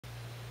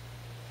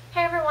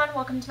Hey everyone,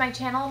 welcome to my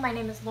channel. My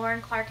name is Lauren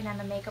Clark and I'm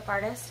a makeup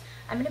artist.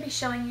 I'm going to be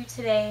showing you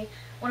today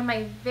one of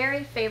my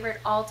very favorite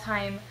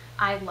all-time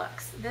eye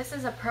looks. This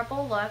is a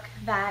purple look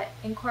that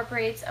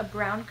incorporates a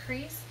brown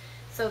crease.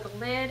 So the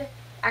lid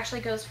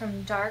actually goes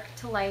from dark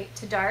to light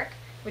to dark,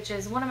 which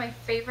is one of my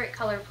favorite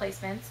color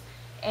placements.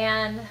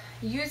 And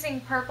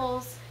using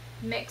purples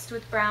mixed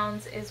with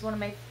browns is one of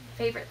my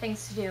favorite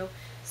things to do.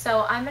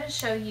 So I'm going to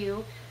show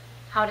you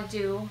how to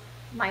do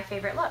my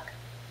favorite look.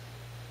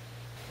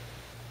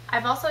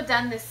 I've also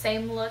done this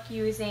same look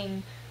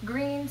using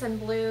greens and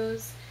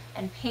blues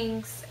and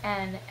pinks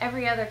and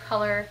every other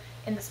color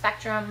in the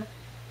spectrum.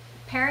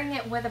 Pairing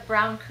it with a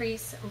brown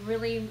crease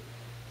really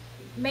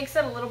makes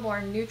it a little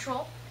more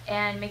neutral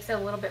and makes it a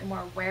little bit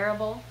more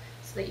wearable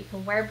so that you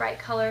can wear bright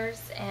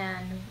colors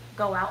and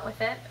go out with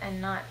it and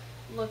not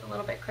look a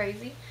little bit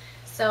crazy.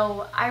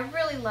 So I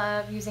really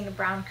love using a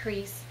brown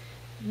crease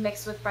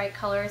mixed with bright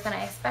colors, and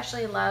I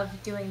especially love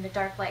doing the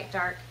dark light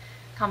dark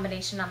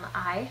combination on the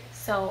eye.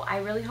 So I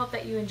really hope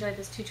that you enjoyed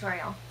this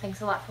tutorial.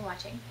 Thanks a lot for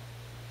watching.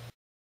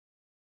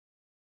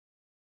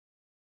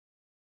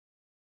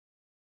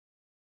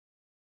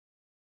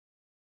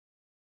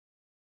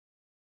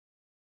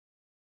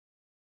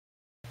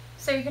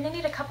 So you're going to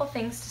need a couple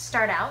things to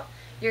start out.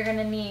 You're going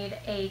to need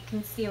a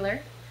concealer,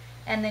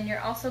 and then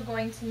you're also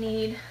going to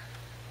need,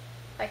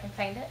 if I can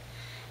find it,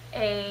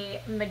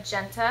 a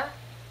magenta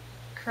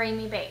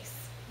creamy base.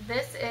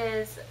 This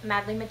is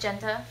Madly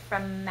Magenta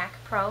from MAC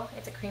Pro.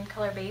 It's a cream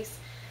color base.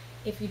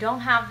 If you don't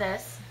have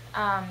this,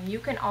 you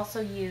can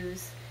also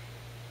use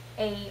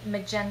a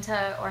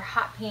magenta or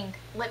hot pink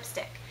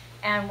lipstick.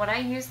 And what I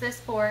use this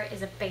for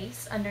is a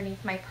base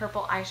underneath my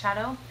purple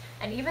eyeshadow.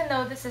 And even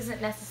though this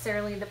isn't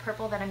necessarily the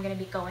purple that I'm going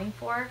to be going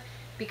for,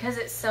 because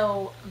it's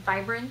so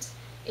vibrant,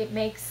 it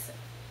makes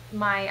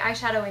my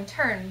eyeshadow in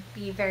turn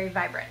be very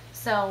vibrant.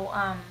 So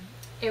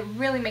it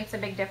really makes a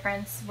big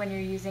difference when you're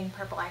using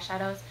purple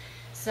eyeshadows.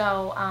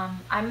 So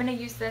I'm going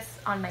to use this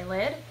on my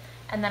lid,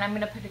 and then I'm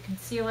going to put a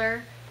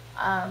concealer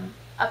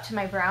up to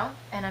my brow,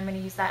 and I'm going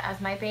to use that as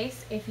my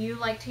base. If you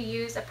like to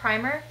use a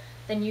primer,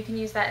 then you can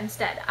use that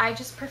instead. I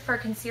just prefer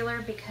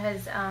concealer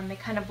because it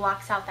kind of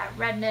blocks out that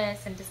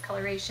redness and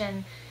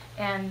discoloration,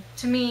 and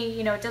to me,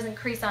 you know, it doesn't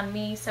crease on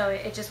me, so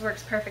it just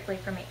works perfectly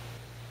for me.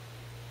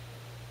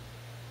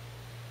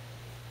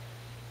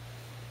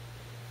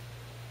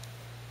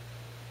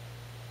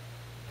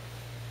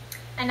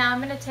 And now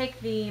I'm going to take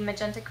the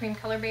magenta cream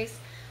color base.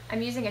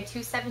 I'm using a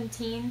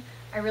 217.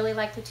 I really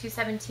like the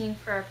 217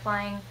 for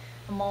applying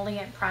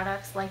emollient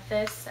products like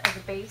this as a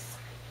base.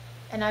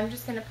 And I'm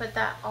just going to put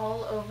that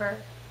all over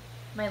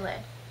my lid.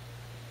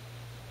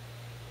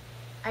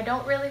 I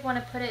don't really want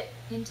to put it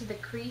into the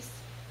crease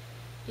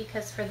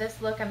because for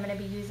this look I'm going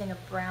to be using a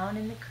brown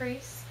in the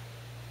crease.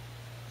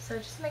 So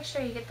just make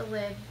sure you get the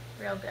lid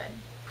real good.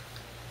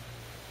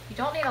 You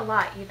don't need a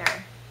lot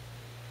either.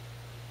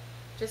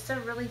 Just a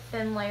really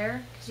thin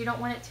layer because you don't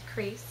want it to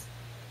crease.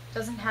 It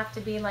doesn't have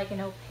to be like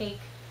an opaque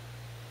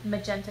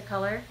magenta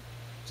color.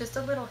 Just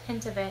a little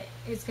hint of it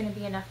is going to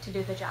be enough to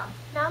do the job.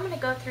 Now I'm going to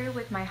go through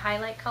with my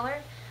highlight color.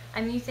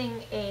 I'm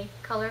using a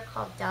color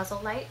called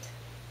Dazzle Light,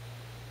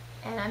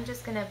 and I'm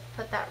just going to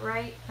put that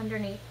right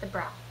underneath the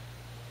brow.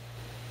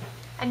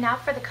 And now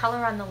for the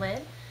color on the lid.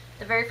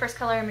 The very first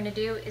color I'm going to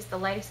do is the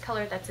lightest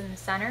color that's in the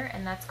center,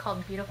 and that's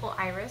called Beautiful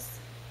Iris.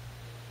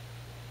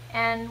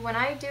 And when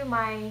I do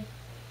my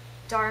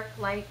dark,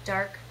 light,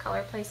 dark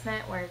color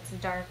placement where it's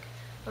dark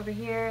over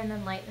here and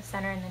then light in the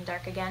center and then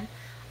dark again,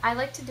 I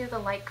like to do the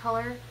light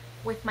color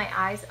with my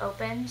eyes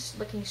open,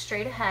 looking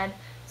straight ahead,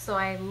 so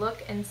I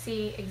look and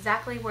see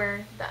exactly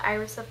where the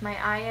iris of my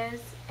eye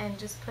is and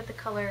just put the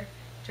color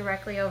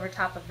directly over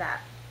top of that.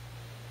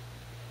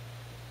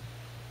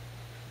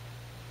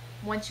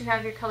 Once you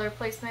have your color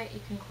placement,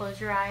 you can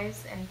close your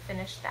eyes and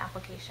finish the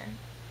application.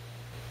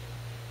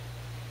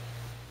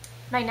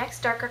 My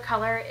next darker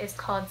color is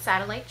called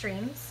Satellite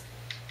Dreams.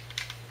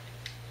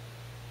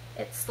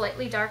 It's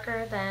slightly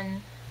darker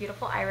than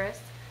Beautiful Iris,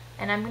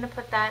 and I'm going to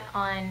put that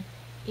on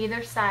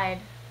either side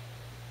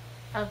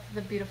of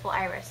the Beautiful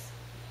Iris.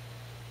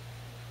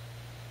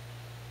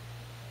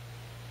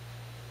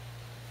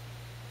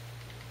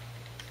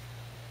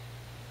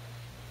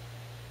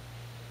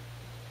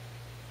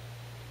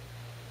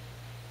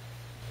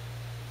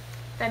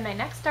 Then my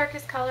next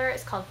darkest color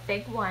is called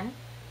Fig 1.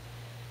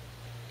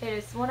 It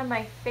is one of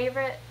my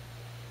favorite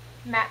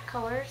matte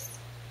colors.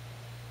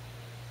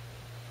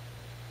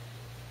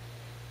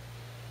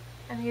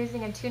 I'm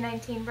using a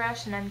 219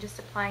 brush, and I'm just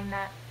applying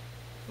that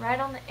right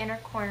on the inner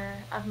corner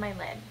of my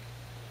lid.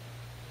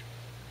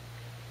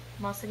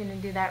 I'm also going to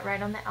do that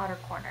right on the outer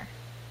corner.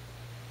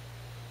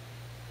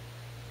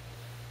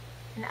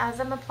 And as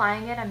I'm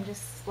applying it, I'm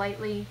just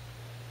slightly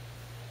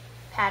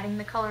patting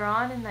the color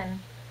on and then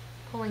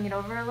pulling it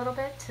over a little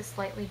bit to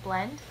slightly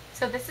blend.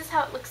 So this is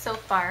how it looks so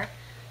far.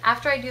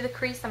 After I do the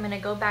crease, I'm going to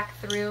go back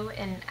through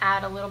and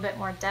add a little bit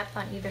more depth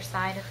on either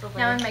side of the lid.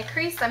 Now in my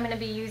crease, I'm going to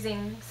be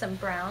using some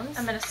browns.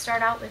 I'm going to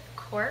start out with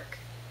Cork.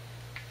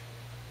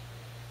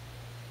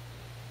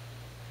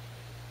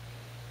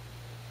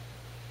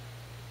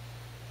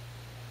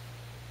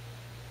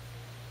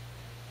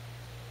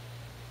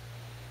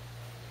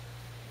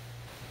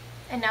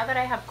 And now that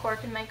I have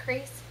cork in my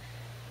crease,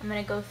 I'm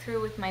going to go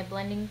through with my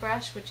blending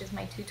brush, which is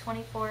my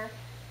 224,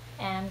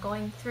 and I'm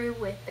going through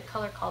with the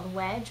color called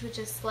Wedge, which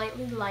is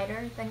slightly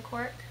lighter than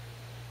cork.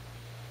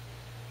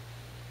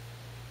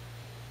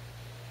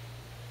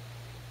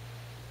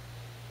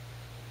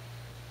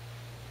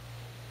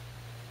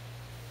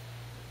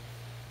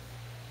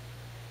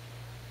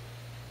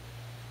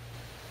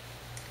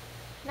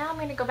 Now I'm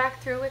going to go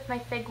back through with my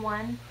Fig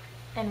 1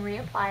 and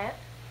reapply it.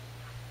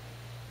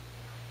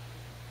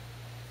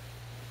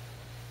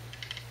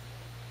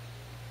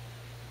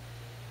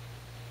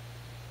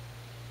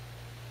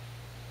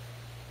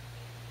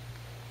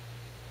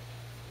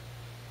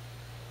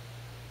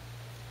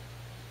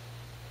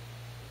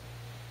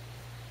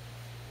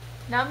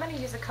 Now I'm going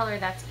to use a color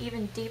that's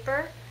even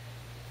deeper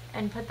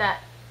and put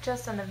that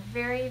just on the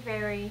very,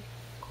 very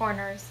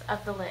corners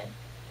of the lid.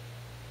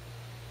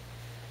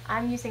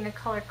 I'm using a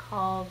color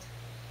called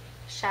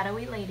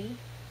Shadowy Lady,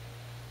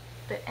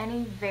 but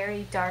any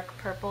very dark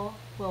purple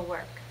will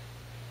work.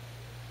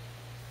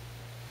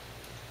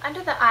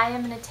 Under the eye,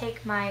 I'm going to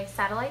take my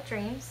Satellite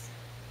Dreams,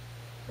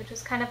 which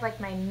was kind of like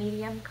my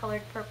medium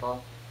colored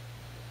purple,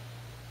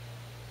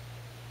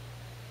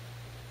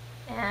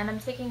 and I'm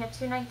taking a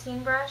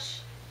 219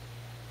 brush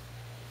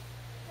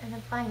and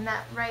applying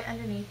that right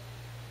underneath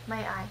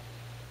my eye.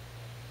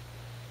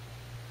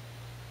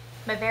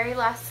 My very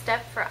last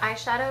step for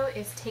eyeshadow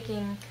is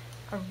taking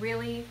a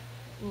really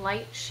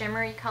light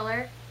shimmery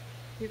color.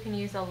 You can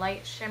use a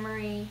light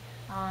shimmery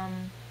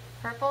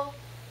purple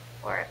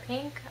or a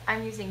pink.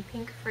 I'm using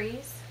Pink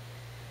Freeze,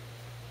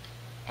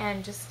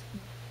 and just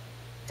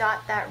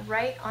dot that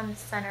right on the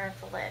center of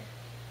the lid.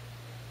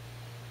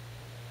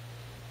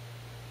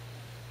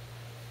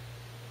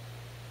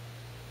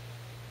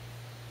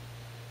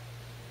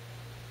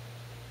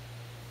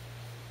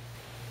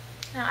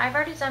 Now I've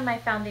already done my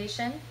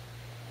foundation.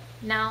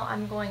 Now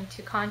I'm going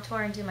to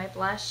contour and do my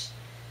blush.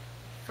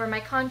 For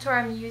my contour,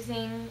 I'm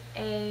using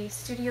a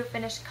Studio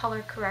Finish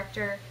color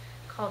corrector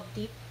called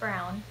Deep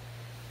Brown,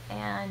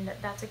 and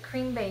that's a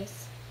cream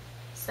base.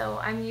 So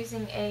I'm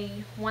using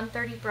a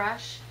 130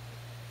 brush,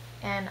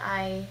 and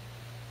I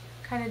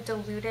kind of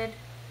diluted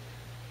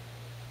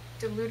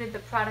the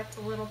product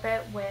a little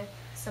bit with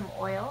some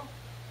oil,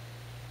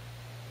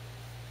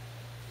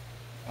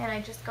 and I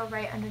just go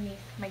right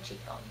underneath my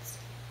cheekbones.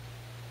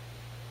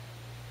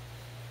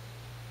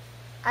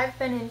 I've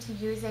been into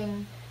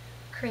using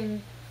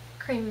cream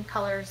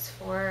colors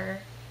for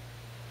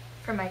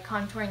my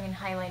contouring and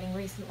highlighting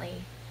recently,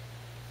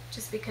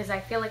 just because I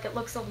feel like it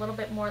looks a little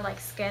bit more like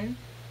skin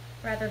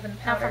rather than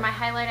powder. Now for my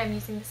highlight, I'm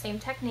using the same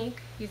technique,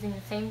 using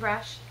the same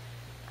brush.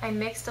 I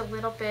mixed a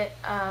little bit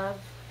of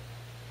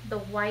the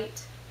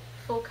white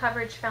full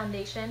coverage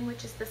foundation,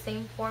 which is the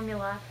same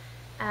formula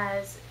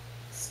as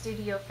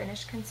Studio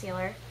Finish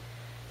concealer.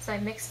 So I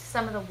mixed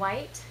some of the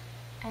white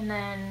and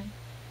then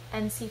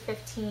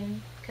NC15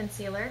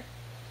 concealer,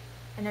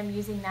 and I'm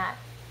using that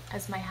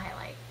as my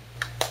highlight.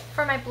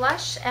 For my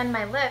blush and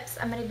my lips,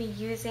 I'm going to be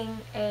using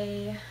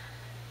a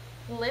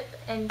lip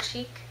and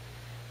cheek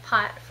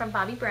pot from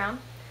Bobbi Brown.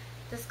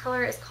 This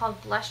color is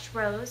called Blushed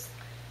Rose,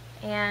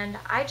 and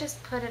I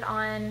just put it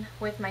on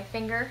with my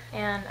finger,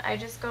 and I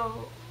just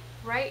go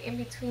right in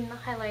between the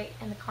highlight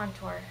and the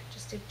contour,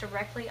 just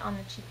directly on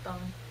the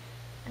cheekbone.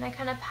 And I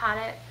kind of pat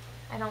it.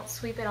 I don't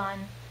sweep it on.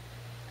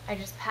 I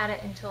just pat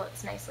it until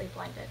it's nicely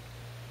blended.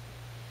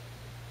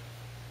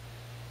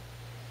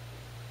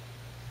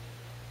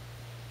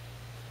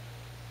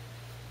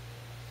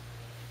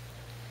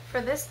 For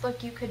this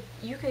look, you could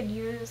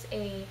use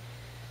a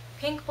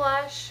pink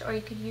blush, or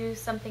you could use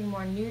something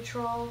more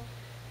neutral,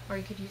 or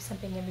you could use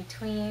something in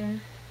between.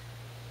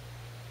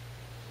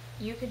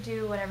 You could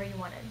do whatever you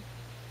wanted.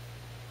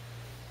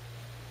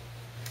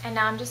 And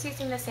now I'm just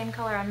using the same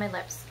color on my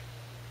lips.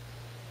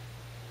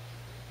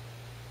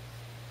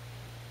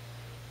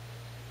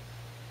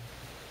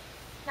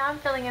 Now I'm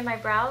filling in my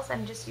brows.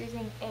 I'm just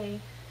using a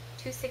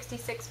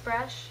 266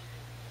 brush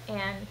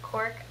and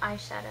Cork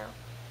eyeshadow.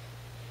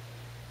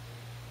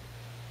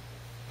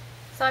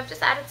 So I've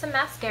just added some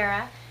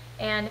mascara,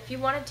 and if you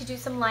wanted to do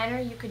some liner,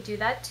 you could do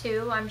that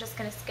too. I'm just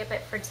going to skip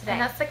it for today.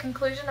 And that's the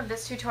conclusion of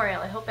this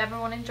tutorial. I hope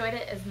everyone enjoyed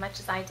it as much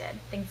as I did.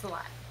 Thanks a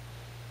lot.